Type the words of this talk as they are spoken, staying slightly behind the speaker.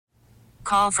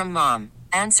call from mom.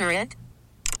 Answer it.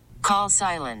 Call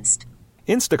silenced.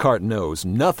 Instacart knows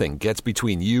nothing gets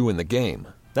between you and the game.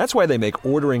 That's why they make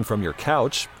ordering from your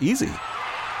couch easy.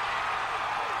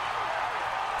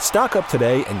 Stock up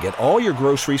today and get all your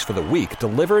groceries for the week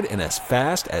delivered in as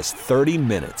fast as 30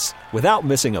 minutes without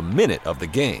missing a minute of the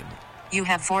game. You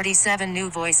have 47 new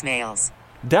voicemails.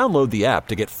 Download the app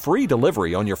to get free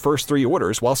delivery on your first 3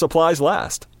 orders while supplies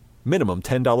last. Minimum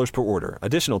 $10 per order.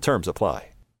 Additional terms apply.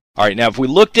 All right, now if we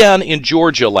look down in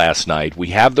Georgia last night, we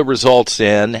have the results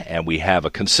in, and we have a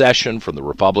concession from the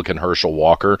Republican Herschel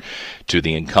Walker to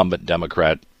the incumbent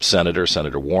Democrat Senator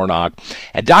Warnock.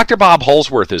 And Dr. Bob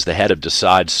Holsworth is the head of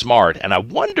Decide Smart. And I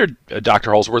wondered,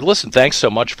 Dr. Holsworth, listen, thanks so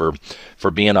much for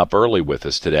being up early with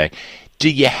us today. Do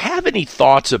you have any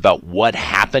thoughts about what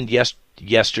happened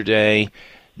yesterday,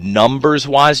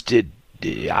 numbers-wise?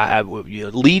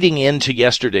 Leading into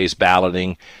yesterday's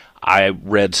balloting, I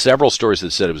read several stories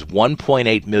that said it was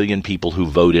 1.8 million people who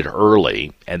voted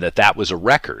early, and that was a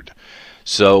record.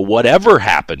 So whatever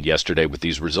happened yesterday with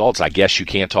these results, I guess you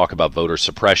can't talk about voter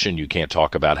suppression. You can't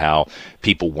talk about how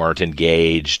people weren't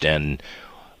engaged, and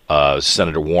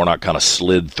Senator Warnock kind of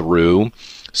slid through.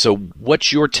 So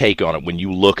what's your take on it when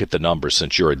you look at the numbers,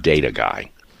 since you're a data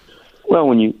guy? Well,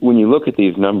 when you look at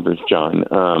these numbers, John,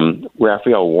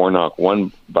 Raphael Warnock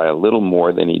won by a little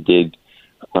more than he did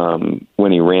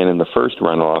when he ran in the first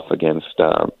runoff against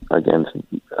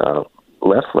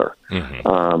Loeffler.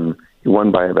 Mm-hmm. He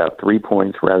won by about 3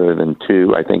 points rather than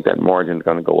 2. I think that margin is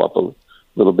going to go up a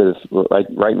little bit.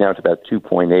 Right now it's about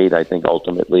 2.8. I think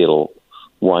ultimately it'll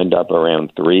wind up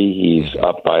around 3. He's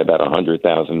up by about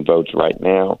 100,000 votes right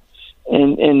now.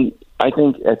 And I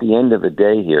think at the end of the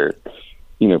day here,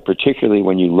 particularly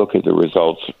when you look at the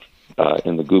results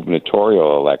in the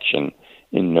gubernatorial election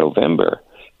in November,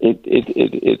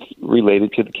 it's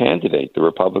related to the candidate. The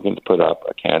Republicans put up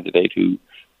a candidate who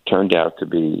turned out to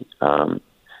be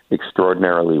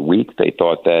extraordinarily weak. They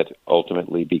thought that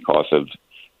ultimately because of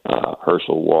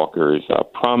Herschel Walker's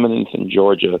prominence in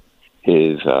Georgia,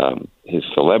 his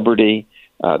celebrity,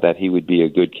 that he would be a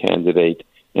good candidate.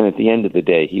 And at the end of the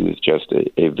day, he was just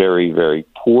a very, very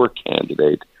poor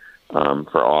candidate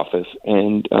for office,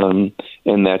 and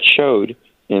that showed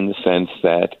in the sense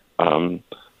that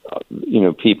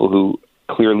people who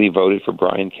clearly voted for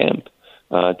Brian Kemp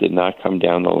did not come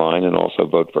down the line and also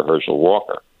vote for Herschel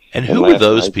Walker. And who are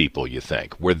those people, you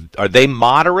think? Are they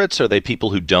moderates? Are they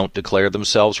people who don't declare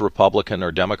themselves Republican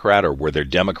or Democrat, or were there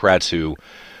Democrats who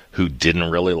didn't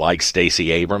really like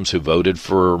Stacey Abrams, who voted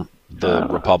for the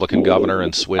Republican governor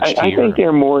and switched I here? think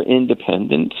they're more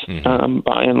independent,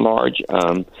 by and large.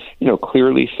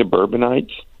 Clearly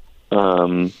suburbanites,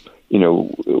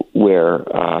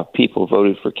 where people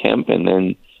voted for Kemp, and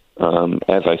then,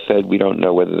 as I said, we don't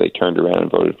know whether they turned around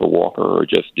and voted for Walker or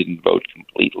just didn't vote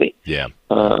completely. Yeah.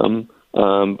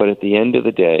 But at the end of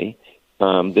the day,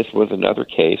 this was another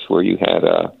case where you had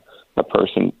a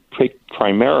person picked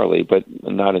primarily, but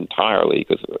not entirely,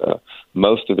 because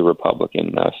most of the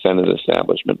Republican Senate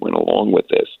establishment went along with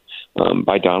this,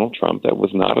 by Donald Trump, that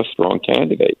was not a strong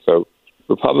candidate. So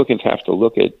Republicans have to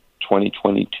look at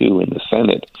 2022 in the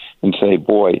Senate and say,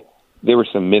 boy, there were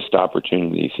some missed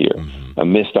opportunities here. Mm-hmm. A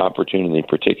missed opportunity,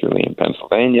 particularly in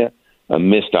Pennsylvania, a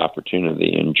missed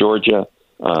opportunity in Georgia,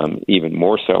 even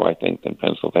more so, I think, than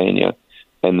Pennsylvania,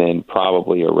 and then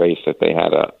probably a race that they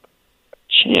had a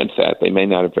chance at. They may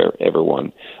not have ever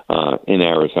won in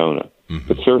Arizona. Mm-hmm.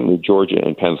 But certainly Georgia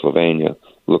and Pennsylvania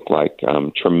look like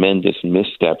tremendous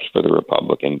missteps for the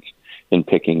Republicans in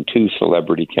picking 2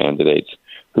 celebrity candidates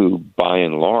who, by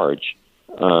and large,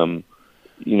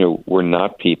 were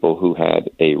not people who had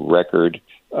a record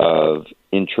of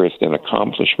interest and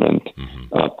accomplishment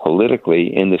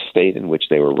politically in the state in which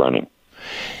they were running.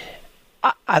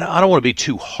 I don't want to be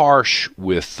too harsh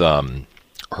with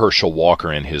Herschel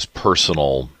Walker and his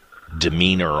personal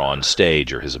demeanor on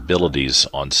stage, or his abilities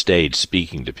on stage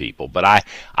speaking to people, but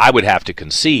I would have to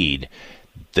concede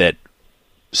that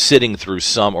sitting through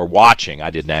watching, I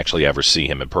didn't actually ever see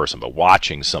him in person, but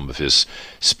watching some of his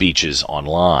speeches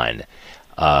online,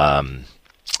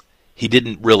 he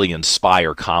didn't really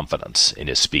inspire confidence in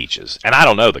his speeches. And I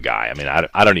don't know the guy. I mean,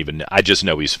 I just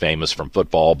know he's famous from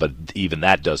football, but even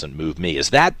that doesn't move me. Is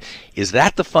that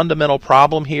the fundamental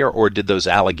problem here, or did those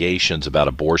allegations about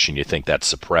abortion, you think that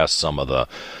suppressed some of the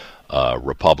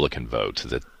Republican vote,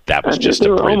 that was just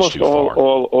a bridge too far?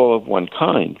 All of one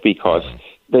kind, because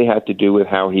they had to do with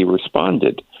how he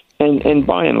responded. And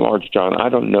by and large, John, I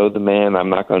don't know the man. I'm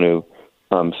not going to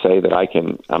say that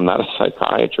I'm not a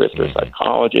psychiatrist or a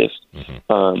psychologist.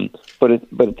 But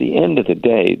at the end of the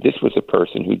day, this was a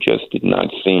person who just did not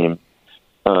seem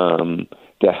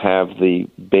to have the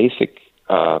basic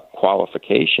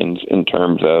qualifications in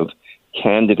terms of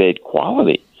candidate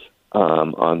quality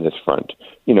on this front.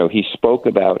 He spoke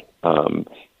about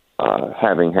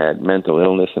having had mental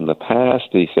illness in the past.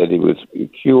 He said he was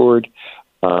cured.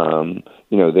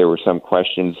 There were some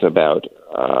questions about,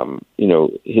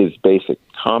 his basic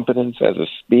competence as a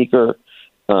speaker,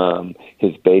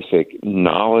 his basic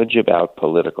knowledge about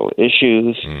political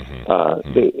issues.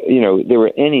 There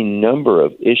were any number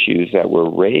of issues that were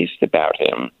raised about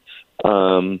him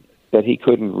that he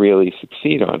couldn't really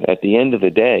succeed on. At the end of the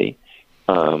day,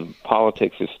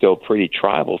 politics is still pretty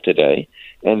tribal today,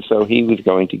 and so he was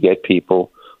going to get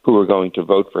people who were going to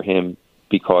vote for him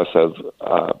because of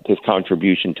his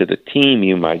contribution to the team,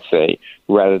 you might say,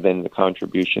 rather than the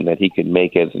contribution that he could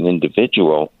make as an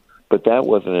individual. But that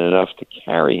wasn't enough to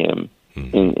carry him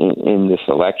in this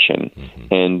election.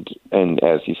 And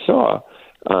as you saw,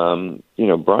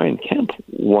 Brian Kemp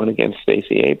won against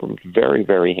Stacey Abrams very,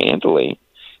 very handily.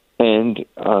 And,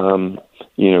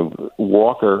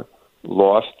 Walker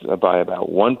lost by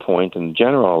about 1 point in the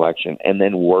general election, and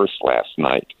then worse last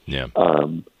night. Yeah.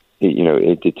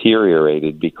 It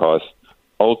deteriorated because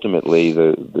ultimately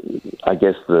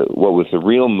what was the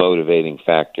real motivating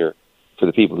factor for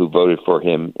the people who voted for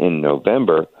him in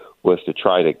November was to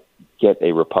try to get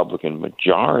a Republican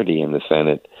majority in the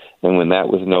Senate. And when that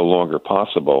was no longer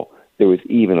possible, there was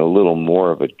even a little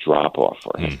more of a drop-off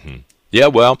for him. Yeah,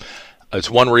 well, it's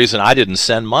one reason I didn't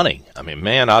send money. I mean,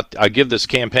 man, I give this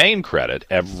campaign credit.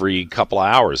 Every couple of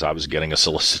hours I was getting a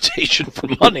solicitation for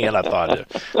money, and I thought,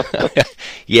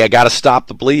 yeah, got to stop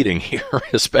the bleeding here,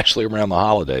 especially around the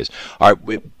holidays. All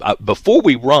right, before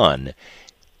we run,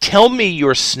 tell me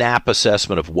your snap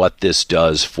assessment of what this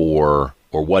does for,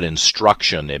 or what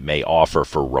instruction it may offer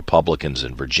for Republicans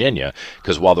in Virginia,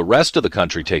 because while the rest of the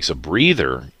country takes a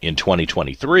breather in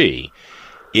 2023,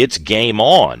 it's game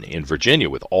on in Virginia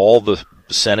with all the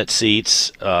Senate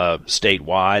seats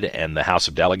statewide and the House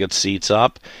of Delegates seats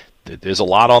up. There's a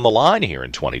lot on the line here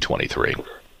in 2023.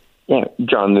 Yeah,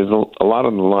 John, there's a lot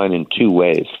on the line in two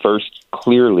ways. First,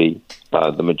 clearly,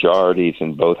 the majorities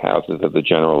in both houses of the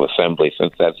General Assembly,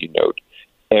 since, as you note,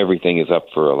 everything is up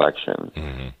for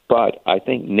election. But I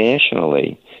think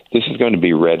nationally, this is going to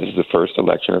be read as the first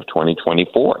election of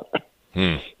 2024.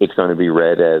 It's going to be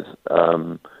read as,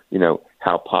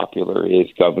 how popular is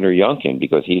Governor Youngkin,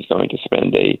 because he's going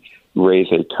to raise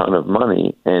a ton of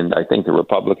money. And I think the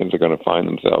Republicans are going to find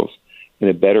themselves in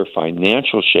a better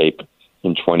financial shape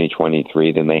in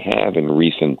 2023 than they have in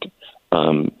recent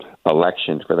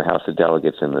elections for the House of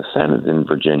Delegates and the Senate in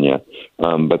Virginia.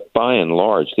 But by and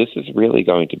large, this is really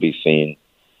going to be seen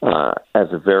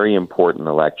as a very important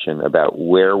election about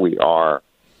where we are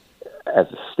as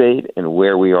a state and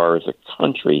where we are as a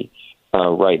country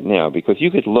right now. Because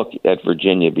you could look at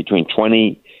Virginia between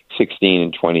 2016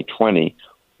 and 2020.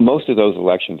 Most of those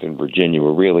elections in Virginia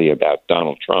were really about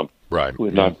Donald Trump, right, who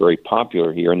is not very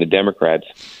popular here, and the Democrats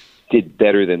did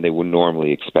better than they would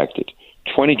normally expected.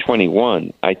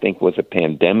 2021, I think, was a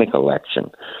pandemic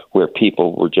election where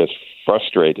people were just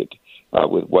frustrated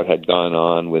with what had gone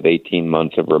on with 18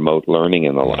 months of remote learning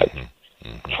and the like.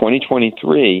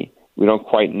 2023, we don't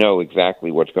quite know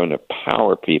exactly what's going to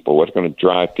power people, what's going to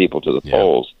drive people to the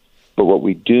polls. But what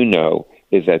we do know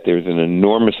is that there's an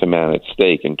enormous amount at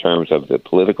stake in terms of the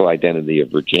political identity of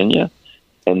Virginia.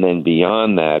 And then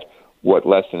beyond that, what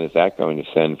lesson is that going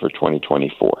to send for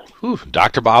 2024?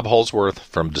 Dr. Bob Holsworth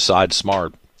from Decide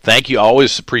Smart. Thank you. I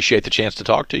always appreciate the chance to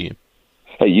talk to you.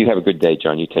 Hey, you have a good day,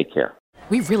 John. You take care.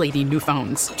 We really need new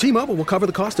phones. T-Mobile will cover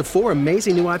the cost of 4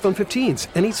 amazing new iPhone 15s,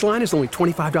 and each line is only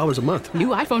 $25 a month. New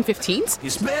iPhone 15s?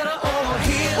 It's better over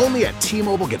here. Only at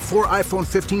T-Mobile, get 4 iPhone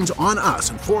 15s on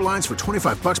us and 4 lines for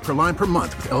 $25 per line per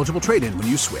month with eligible trade-in when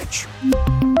you switch.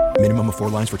 Minimum of 4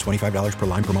 lines for $25 per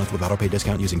line per month with autopay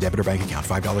discount using debit or bank account.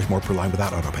 $5 more per line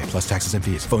without autopay, plus taxes and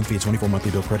fees. Phone fee at 24 monthly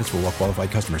bill credits for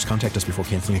well-qualified customers. Contact us before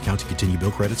canceling account to continue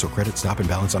bill credits or credit stop and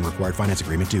balance on required finance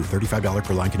agreement due. $35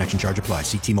 per line connection charge applies.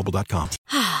 See T-Mobile.com.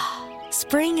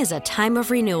 Spring is a time of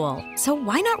renewal, so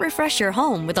why not refresh your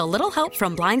home with a little help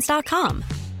from Blinds.com?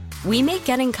 We make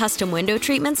getting custom window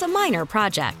treatments a minor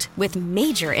project with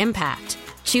major impact.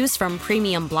 Choose from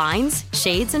premium blinds,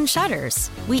 shades, and shutters.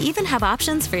 We even have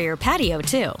options for your patio,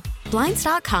 too.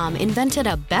 Blinds.com invented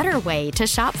a better way to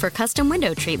shop for custom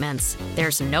window treatments.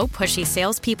 There's no pushy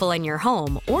salespeople in your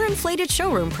home or inflated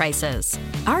showroom prices.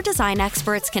 Our design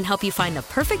experts can help you find the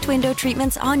perfect window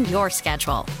treatments on your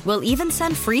schedule. We'll even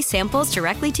send free samples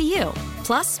directly to you.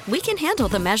 Plus, we can handle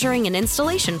the measuring and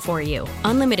installation for you.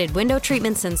 Unlimited window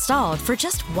treatments installed for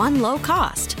just one low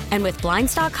cost. And with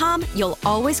Blinds.com, you'll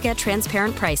always get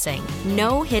transparent pricing.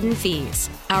 No hidden fees.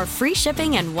 Our free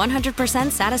shipping and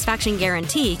 100% satisfaction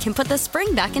guarantee can put the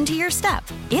spring back into your step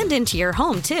and into your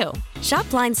home, too. Shop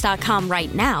Blinds.com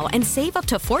right now and save up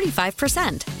to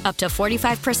 45%. Up to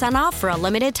 45% off for a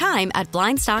limited time at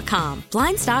Blinds.com.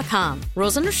 Blinds.com.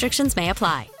 Rules and restrictions may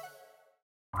apply.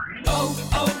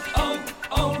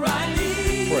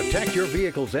 O'Reilly. Protect your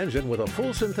vehicle's engine with a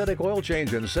full synthetic oil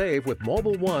change and save with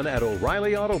Mobil 1 at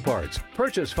O'Reilly Auto Parts.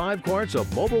 Purchase 5 quarts of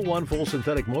Mobil 1 full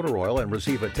synthetic motor oil and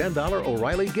receive a $10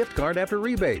 O'Reilly gift card after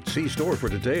rebate. See store for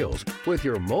details. With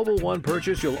your Mobil 1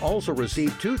 purchase, you'll also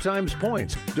receive 2 times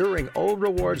points during O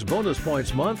Rewards Bonus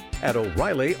Points Month at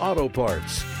O'Reilly Auto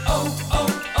Parts.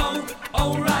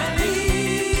 O'Reilly